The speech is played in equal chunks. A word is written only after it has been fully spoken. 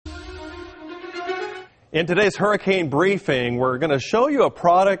In today's hurricane briefing, we're going to show you a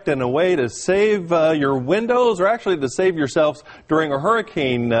product and a way to save your windows, or actually to save yourselves during a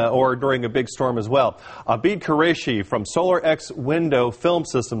hurricane or during a big storm as well. Abid Quraishi from SolarX Window Film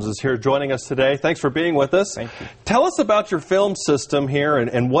Systems is here joining us today. Thanks for being with us. Thank you. Tell us about your film system here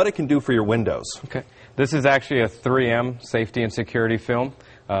and what it can do for your windows. Okay. This is actually a 3M safety and security film.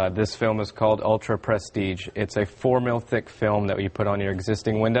 This film is called Ultra Prestige. It's a 4 mil thick film that you put on your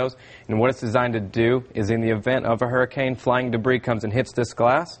existing windows. And what it's designed to do is, in the event of a hurricane, flying debris comes and hits this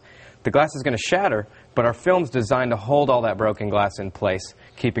glass. The glass is going to shatter, but our film's designed to hold all that broken glass in place,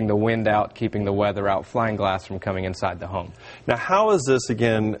 keeping the wind out, keeping the weather out, flying glass from coming inside the home. Now, how is this,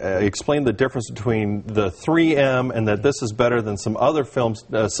 again, explain the difference between the 3M and that this is better than some other film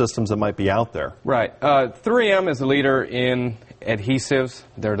systems that might be out there? Right. 3M is a leader in adhesives.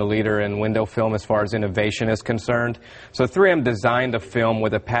 They're the leader in window film as far as innovation is concerned. So 3M designed a film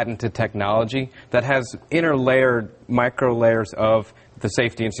with a patented technology that has interlayered micro layers of the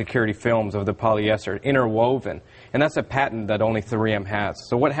safety and security films of the polyester interwoven. And that's a patent that only 3M has.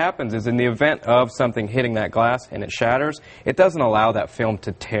 So what happens is, in the event of something hitting that glass and it shatters, it doesn't allow that film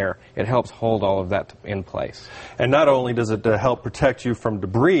to tear. It helps hold all of that in place. And not only does it help protect you from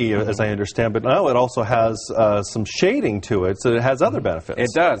debris, as I understand, but now it also has some shading to it, so it has other benefits.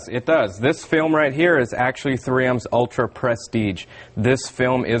 It does. It does. This film right here is actually 3M's Ultra Prestige. This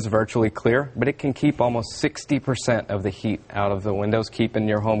film is virtually clear, but it can keep almost 60% of the heat out of the windows, keeping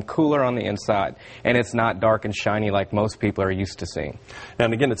your home cooler on the inside. And it's not dark and shiny like most people are used to seeing.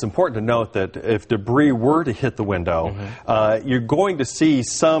 And again, it's important to note that if debris were to hit the window, you're going to see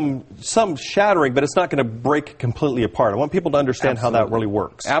some shattering, but it's not going to break completely apart. I want people to understand how that really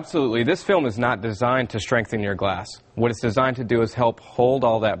works. Absolutely. This film is not designed to strengthen your glass. What it's designed to do is help hold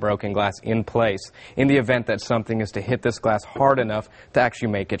all that broken glass in place in the event that something is to hit this glass hard enough to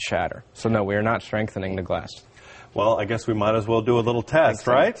actually make it shatter. So no, we are not strengthening the glass. Well, I guess we might as well do a little test,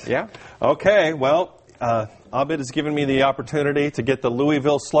 right? Yeah. Okay, well, Abid has given me the opportunity to get the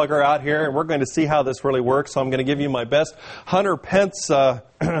Louisville Slugger out here, and we're going to see how this really works. So I'm going to give you my best Hunter Pence,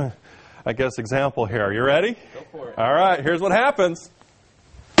 I guess, example here. Are you ready? Go for it. All right, here's what happens.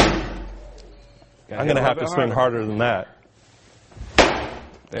 I'm going to have to swing harder than that.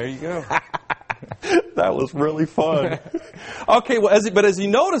 There you go. That was really fun. Okay, well, as you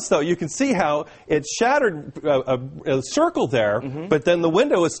notice, though, you can see how it shattered a circle there, but then the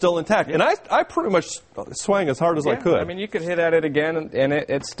window is still intact. And I pretty much swung as hard as I could. I mean, you could hit at it again, and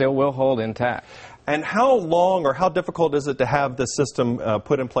it still will hold intact. And how long or how difficult is it to have this system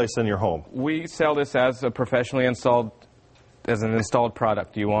put in place in your home? We sell this as a professionally installed, as an installed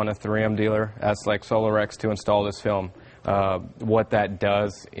product. You want a 3M dealer, as like SolarX, to install this film. What that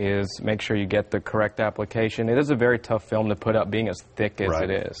does is make sure you get the correct application. It is a very tough film to put up, being as thick as it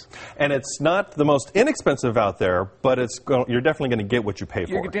is. And it's not the most inexpensive out there, but you're definitely going to get what you pay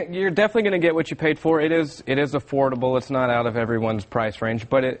for. You're definitely going to get what you paid for. It is affordable. It's not out of everyone's price range,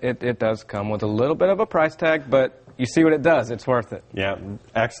 but it does come with a little bit of a price tag, but you see what it does. It's worth it. Yeah,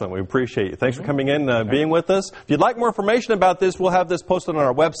 excellent. We appreciate you. Thanks for coming in, being with us. If you'd like more information about this, we'll have this posted on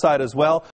our website as well.